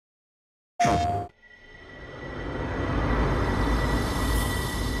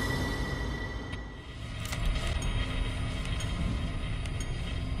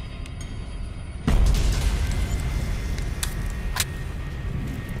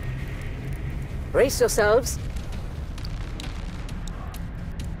Brace yourselves.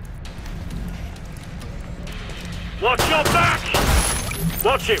 Watch your back!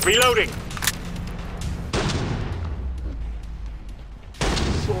 Watch it, reloading!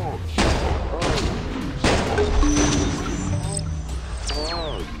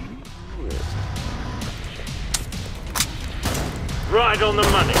 Right on the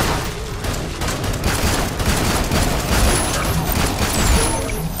money.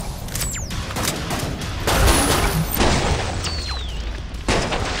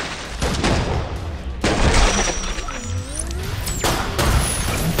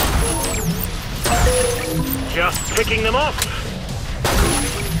 Just picking them off.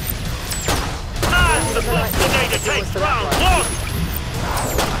 And the boss grenade takes round one.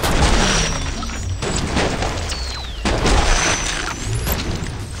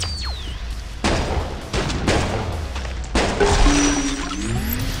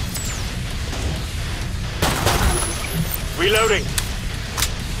 Reloading.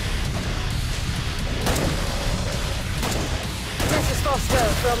 Mrs. Foster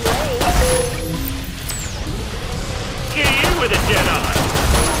from Lane. Get you with a Jedi!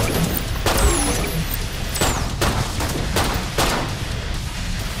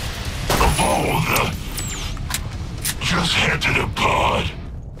 Of all the... Just head to the pod.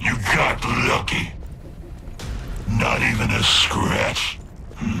 You got lucky. Not even a scratch.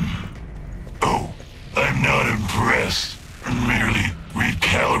 Oh, I'm not impressed. I'm merely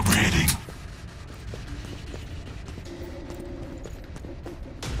recalibrating.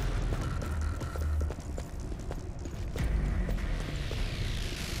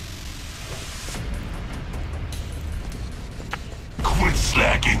 Quit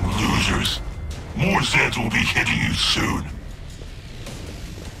slacking, losers. More Zeds will be hitting you soon.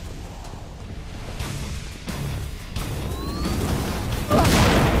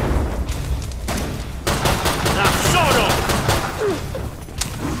 Now, sort of!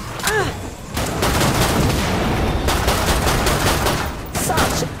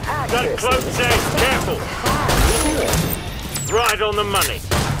 Such accuracy. That cloak says careful! Right on the money.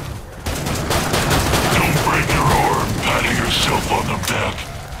 Don't break your arm patting yourself on the back.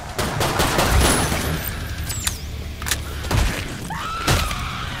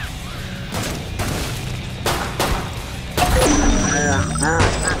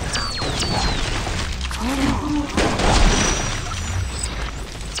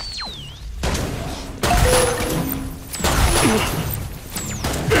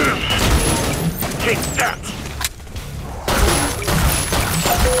 Take that!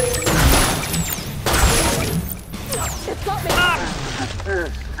 It's got me.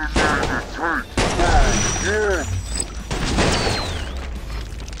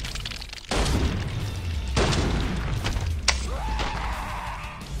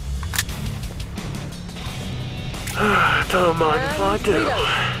 Don't mind if I do.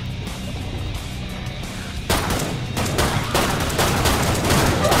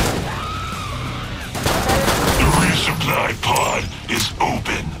 The resupply pod is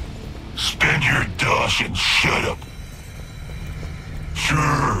open. Spend your dosh and shut up.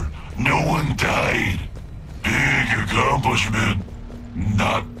 Sure, no one died. Big accomplishment.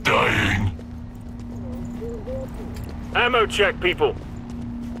 Not dying. Ammo check, people.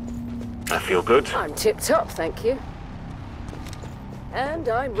 I feel good. I'm tip-top, thank you. And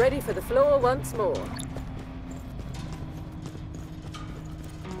I'm ready for the floor once more.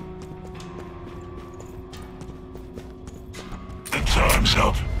 The time's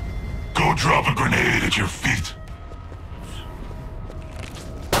up. Go drop a grenade at your feet.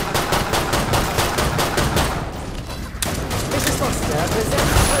 Mrs. Foster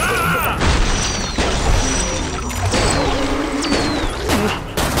presents...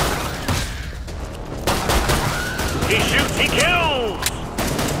 He shoots, he kills!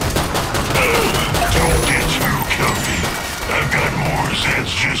 Don't get too comfy. I've got more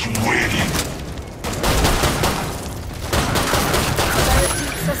Zeds just waiting.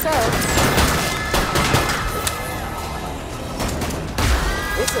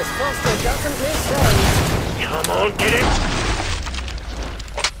 Mrs. Foster doesn't miss those. Come on, get it!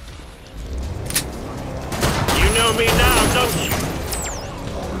 You know me now, don't you?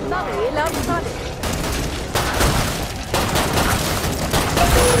 Money loves money.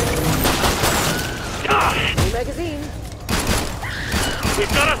 Ah, New magazine.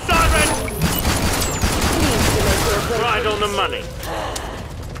 we've got a siren! Please to make your approach. Right on the money.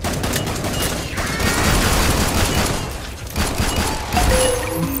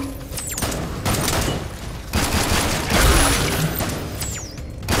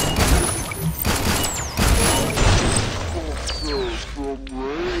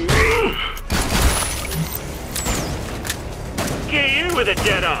 Get you with a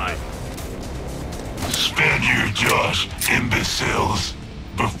Jedi! Spend your dust, imbeciles,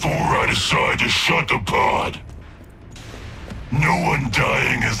 before I decide to shut the pod. No one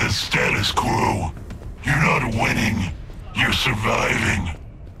dying is the status quo. You're not winning. You're surviving.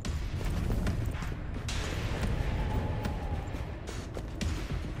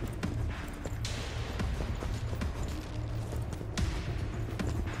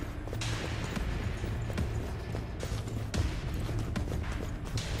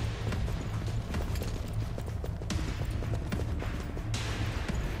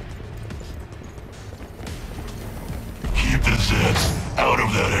 Keep the Zeds out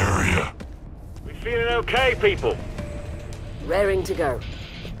of that area. We feeling okay, people? Raring to go.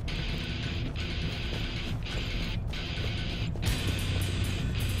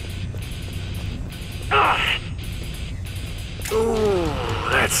 Ah! Ooh,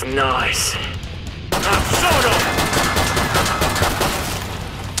 that's nice. Now, sort of!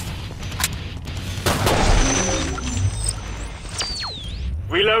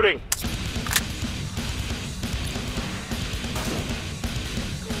 Reloading.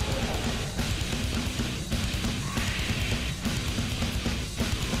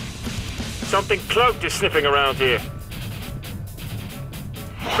 Something cloaked is sniffing around here.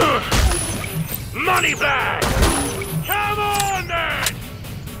 Money bag! Come on, then!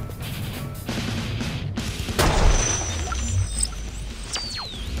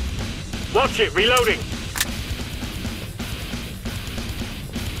 Watch it, reloading.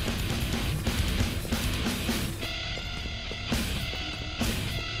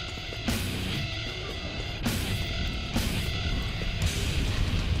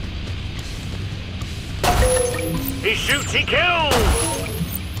 He shoots, he kills!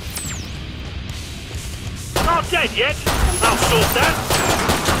 Not dead yet. I'll sort that.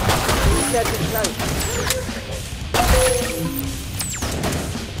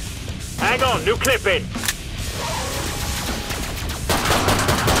 Hang on, new clip in.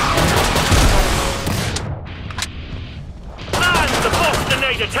 And the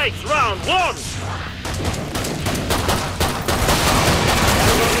Bostonator takes round one!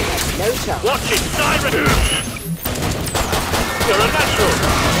 No chance. Watch it, siren! You're a natural!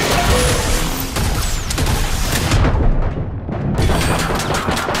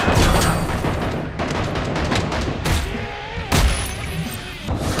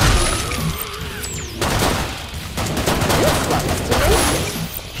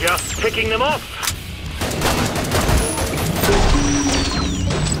 Just picking them off!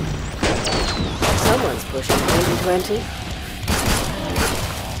 Someone's pushing 120.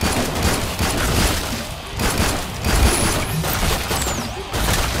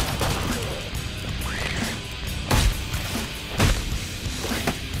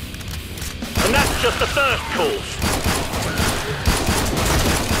 Just the first course.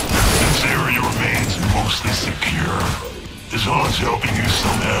 This area remains mostly secure. Is Oz helping you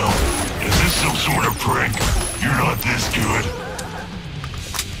somehow? Is this some sort of prank? You're not this good.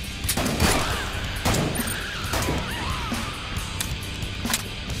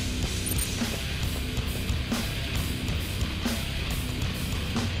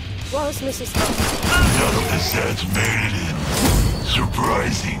 Was Mrs. Thompson? None of the Zeds made it in.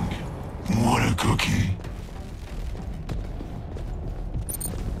 Surprising. Want a cookie?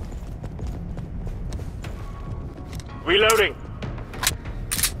 Reloading.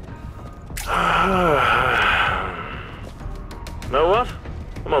 Know what?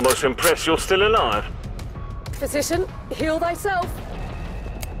 I'm almost impressed you're still alive. Physician, heal thyself.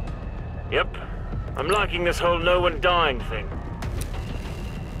 Yep. I'm liking this whole no one dying thing.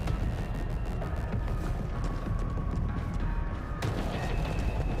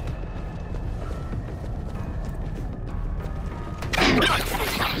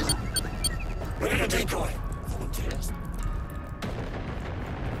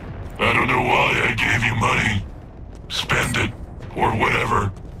 I don't know why I gave you money. Spend it, or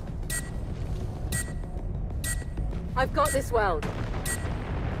whatever. I've got this weld.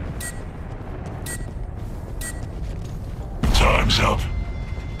 Time's up.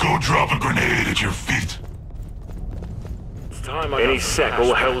 Go drop a grenade at your feet. It's time I Any sec,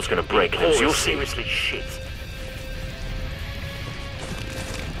 all hell's gonna break loose. You're seriously shit.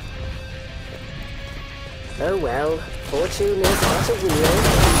 Oh well, fortune is but a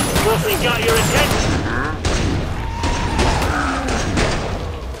wheel. Wasn't got your attention?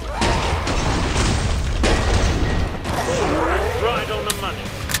 Right on the money.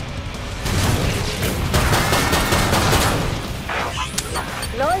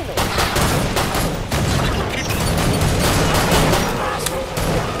 Blimey.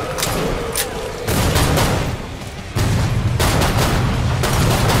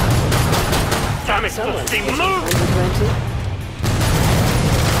 See, move! 120.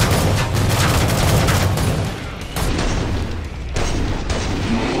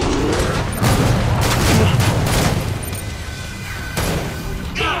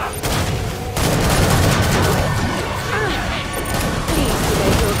 Pleased to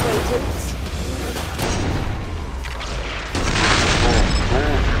make your acquaintance.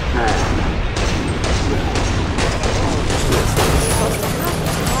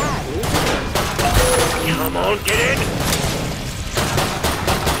 Come on, get in!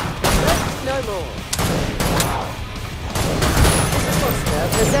 No more. Mrs. Foster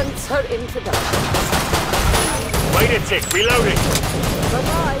presents her introduction. Wait a tick, reloading!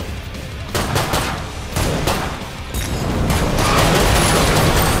 Bye-bye.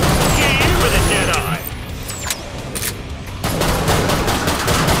 Get you with a dead eye!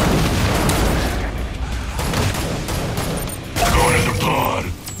 Go to the pod.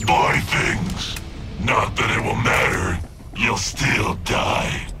 Buy things. Not that it will matter. You'll still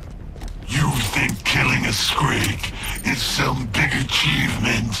die. You think killing a Scrake is some big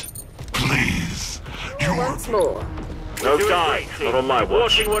achievement? Please. You're... Once more. No die, not on my watch.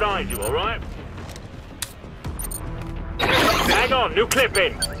 Watching what I do, alright? Hang on, new clip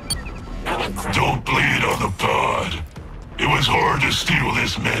in! Don't bleed on the pod. It was hard to steal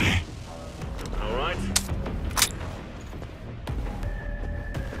this many. Alright.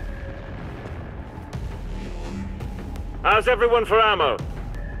 How's everyone for ammo?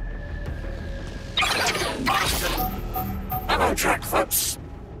 Ammo check, folks.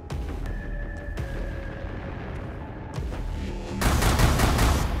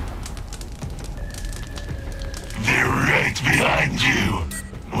 They're right behind you.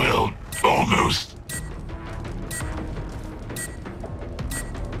 Well, almost.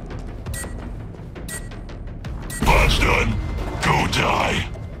 Pod's done. Go die.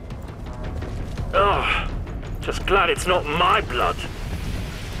 Ugh. Just glad it's not my blood.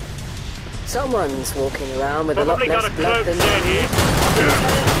 Someone's walking around with Probably a lot got a less blood cloak than dead here.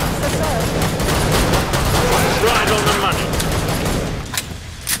 Right on the money.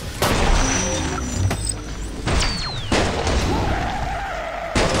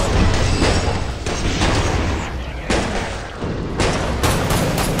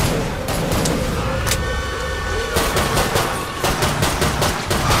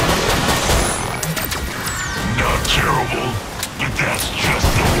 Not terrible, but that's just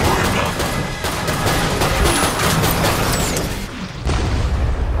the warm-up.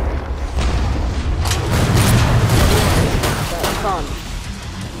 fun.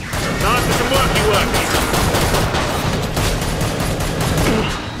 Time for some worky worky.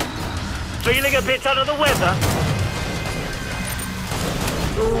 Feeling a bit under the weather?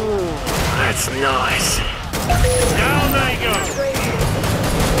 Ooh, that's nice. Down they go.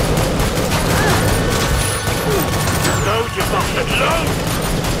 Load, you bastard, load!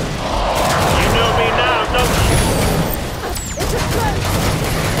 You know me now, don't you? It's a close.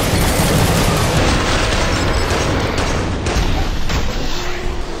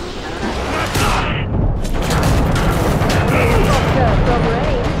 From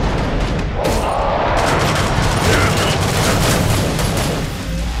range.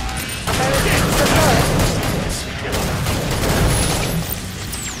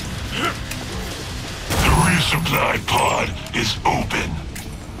 The resupply pod is open.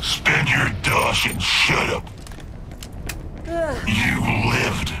 Spend your dosh and shut up. You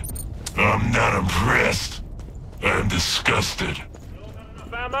lived. I'm not impressed. I'm disgusted.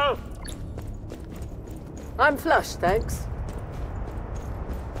 Enough ammo? I'm flush, thanks.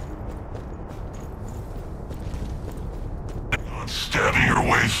 Stabbing your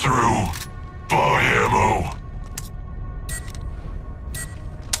way through. Buy ammo.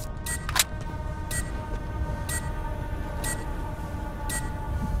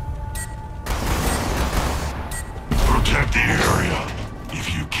 Protect the area, if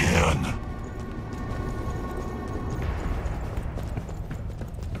you can.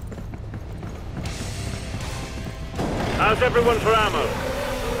 How's everyone for ammo?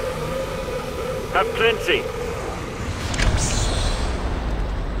 Have plenty.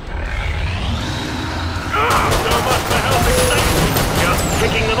 So much for helping safety. Just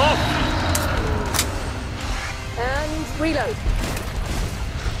picking them off. And reload.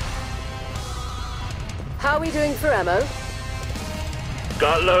 How are we doing for ammo?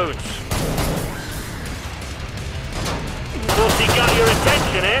 Got loads. Forty got your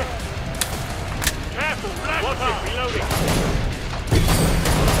attention, eh? Careful, watch it, reloading.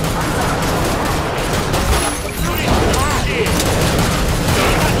 Cheers.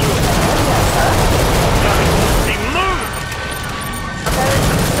 See, move!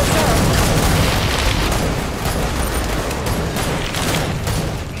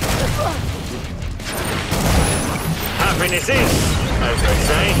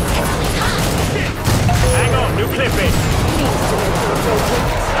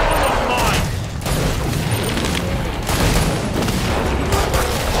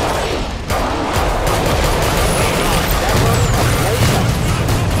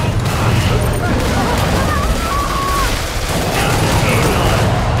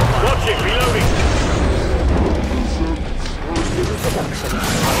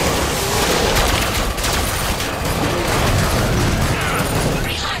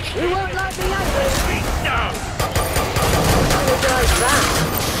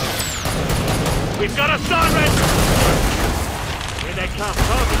 We've got a siren! Here they come,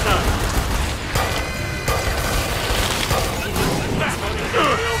 focus us!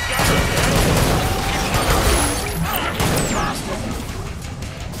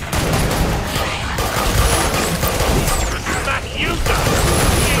 Back you go!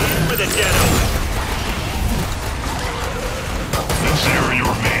 In with a ghetto! This area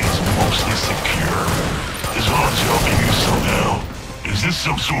remains mostly secure. Is Hans helping you somehow? Is this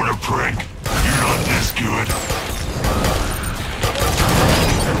some sort of prank? You're not this good.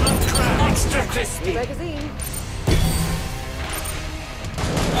 Extra crispy magazine.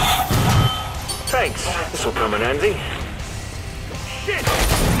 Thanks. This'll come in handy. Shit!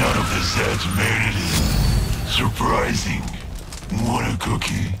 None of the Zeds made it in. Surprising. Want a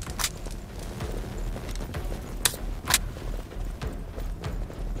cookie?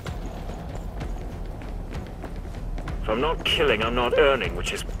 If I'm not killing, I'm not earning,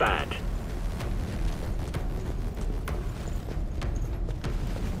 which is bad.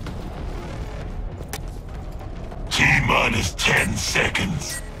 T-minus 10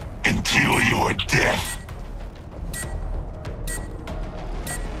 seconds until your death.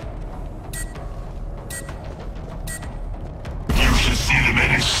 You should see them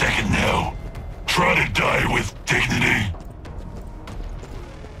any second now. Try to die with dignity.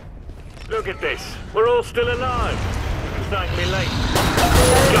 Look at this. We're all still alive. Thank me late.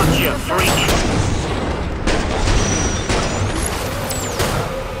 Gotcha, freak!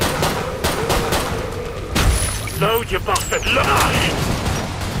 Load, you bastard! Load!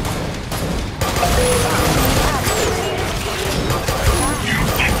 You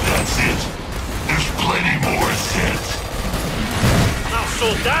think that's it? There's plenty more sets. I'll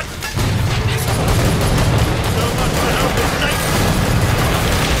sort that! So much for helping sake!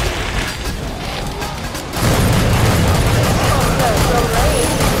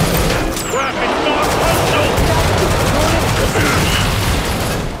 Crap, it's not hostile!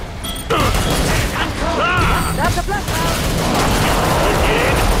 That's a blackout.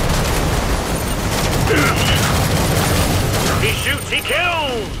 He shoots, he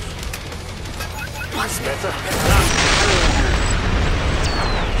kills! That's better.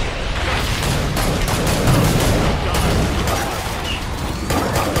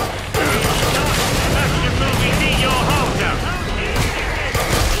 Action movies eat your heart out!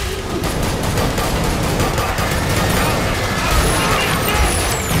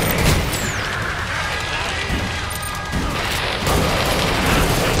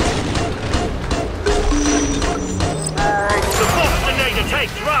 The Bostinator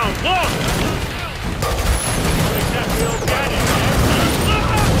takes round one! Exactly organic,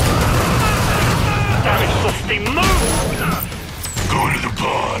 damn it, Busty, move! Go to the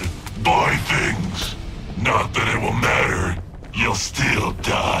pod. Buy things. Not that it will matter. You'll still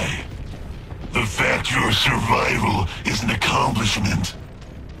die. The fact your survival is an accomplishment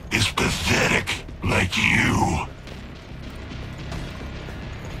is pathetic, like you.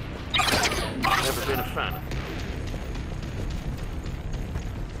 Never been a fan of.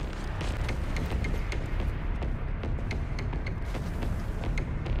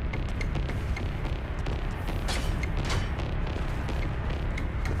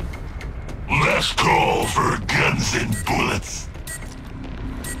 Last call for guns and bullets.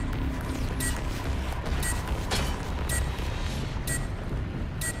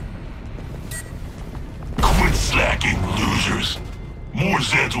 Quit slacking, losers. More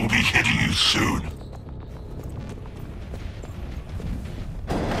Zeds will be hitting you soon.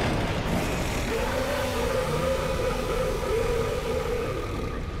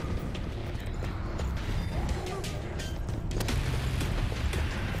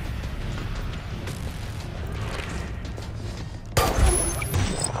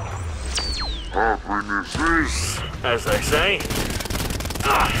 As they say.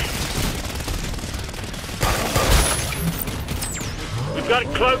 We've got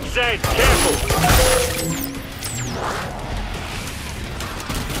cloaked Zed, careful!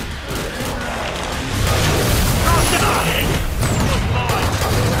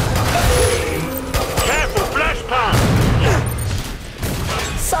 Careful, flash pump!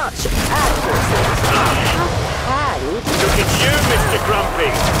 Such accuracy. And Look at you, Mr.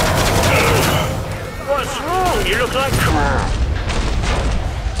 Grumpy! What's wrong? You look like crap!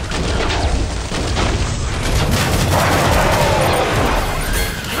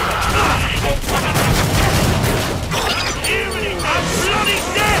 I'm bloody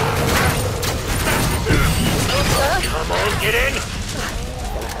dead! Come on, get in!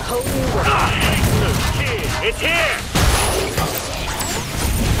 whole new world. It's here!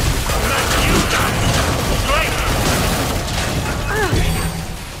 Not you,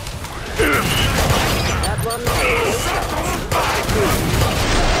 Straight!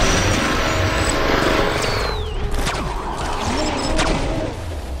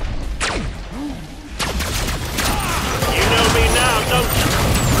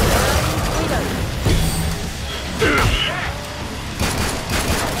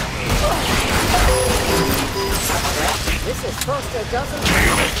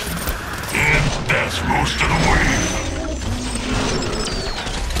 Damn it! And that's most of the wave.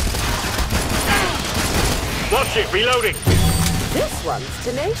 Watch it, reloading. This one's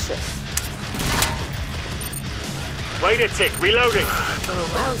tenacious. Wait a tick, reloading. Oh,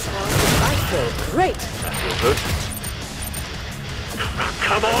 wow, I feel great. That feels good.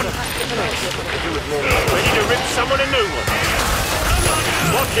 Come on. Ready to rip someone a new one.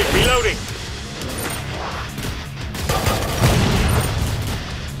 Watch it, reloading.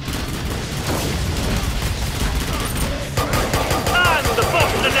 And the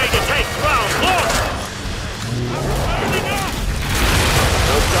Bostinator takes round one.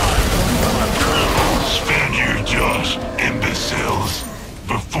 No time. Spend your jobs, imbeciles,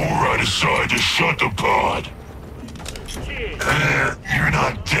 before I decide to shut the pod. You're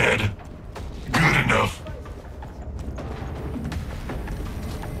not dead. Good enough.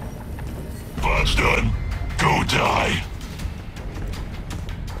 Pod's done. Go die.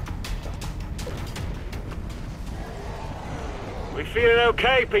 We feeling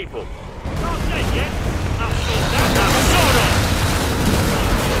okay, people? Not dead yet. I'll sort that out. Sort of.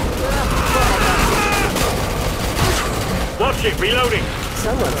 Watch it, reloading.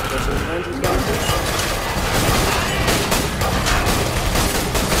 Someone was getting handy dandy.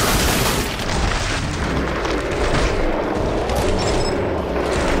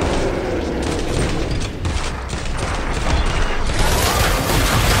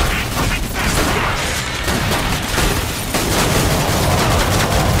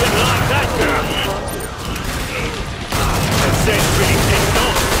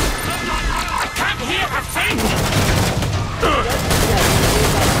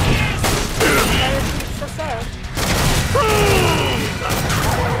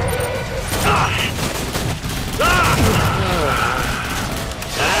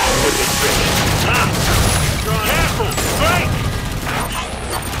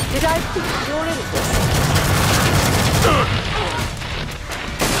 Did I think you're in this?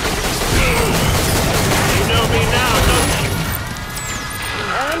 You know me now, don't you?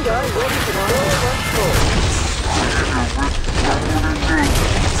 And I'm ready to go once more.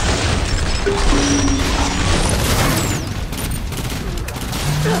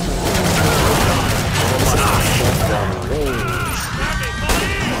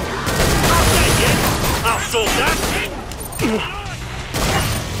 I'll take it. I'll sort that.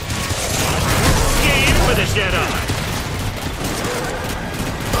 Get in for the Jedi.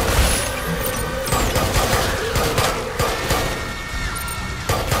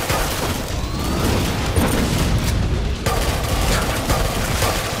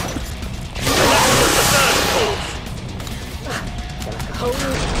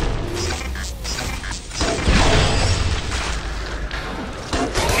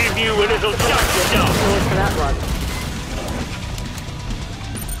 Give you a little jump yourself. Forward for that one.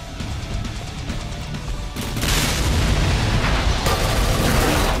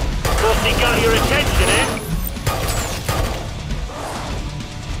 Bossy got your attention, eh?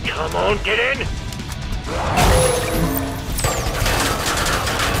 Come on, get in.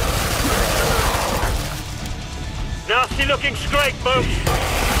 Nasty looking scrape, folks.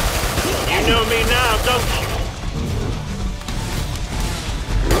 You know me now, don't you?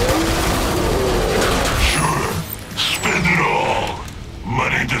 Sure. Spend it all.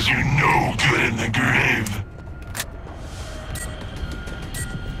 Money does you no good in the grave.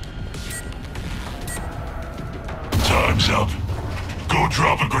 Time's up. Go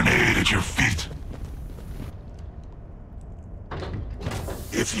drop a grenade at your feet.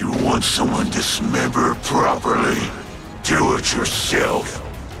 If you want someone dismembered properly, do it yourself.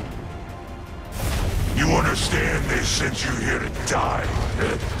 You understand they sent you here to die?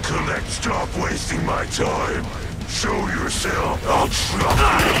 Collect, stop wasting my time. Show yourself. I'll drop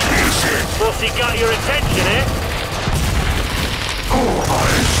you to pieces. Bossy got your attention, eh? Oh,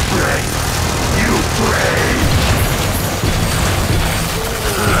 my strength. You brave.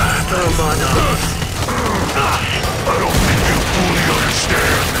 Come on, I don't think you fully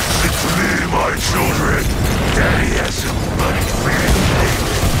understand. It's me, my children. Daddy has some money for you.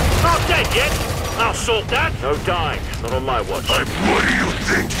 Not dead yet. I'll sort that. No dying. Not on my watch. What do you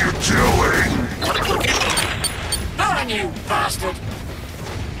think you're doing? Burn, you bastard!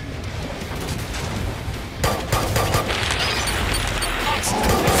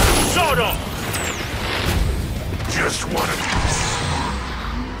 Sort of. Just wanna...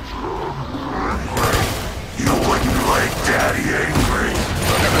 You wouldn't like Daddy angry.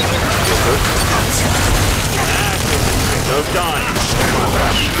 No dying. Still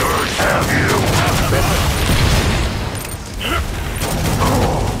bastard, have you?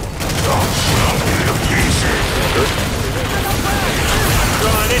 Oh, I'll chop you to pieces.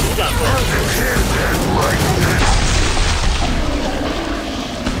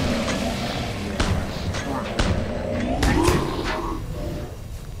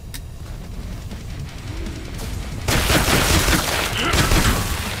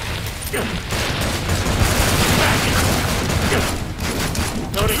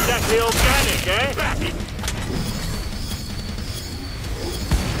 Not exactly organic, eh?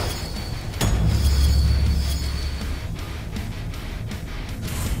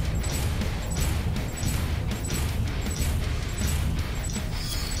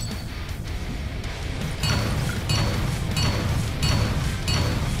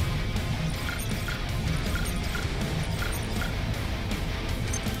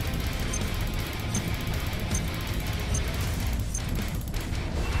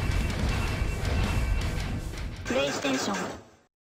 PlayStation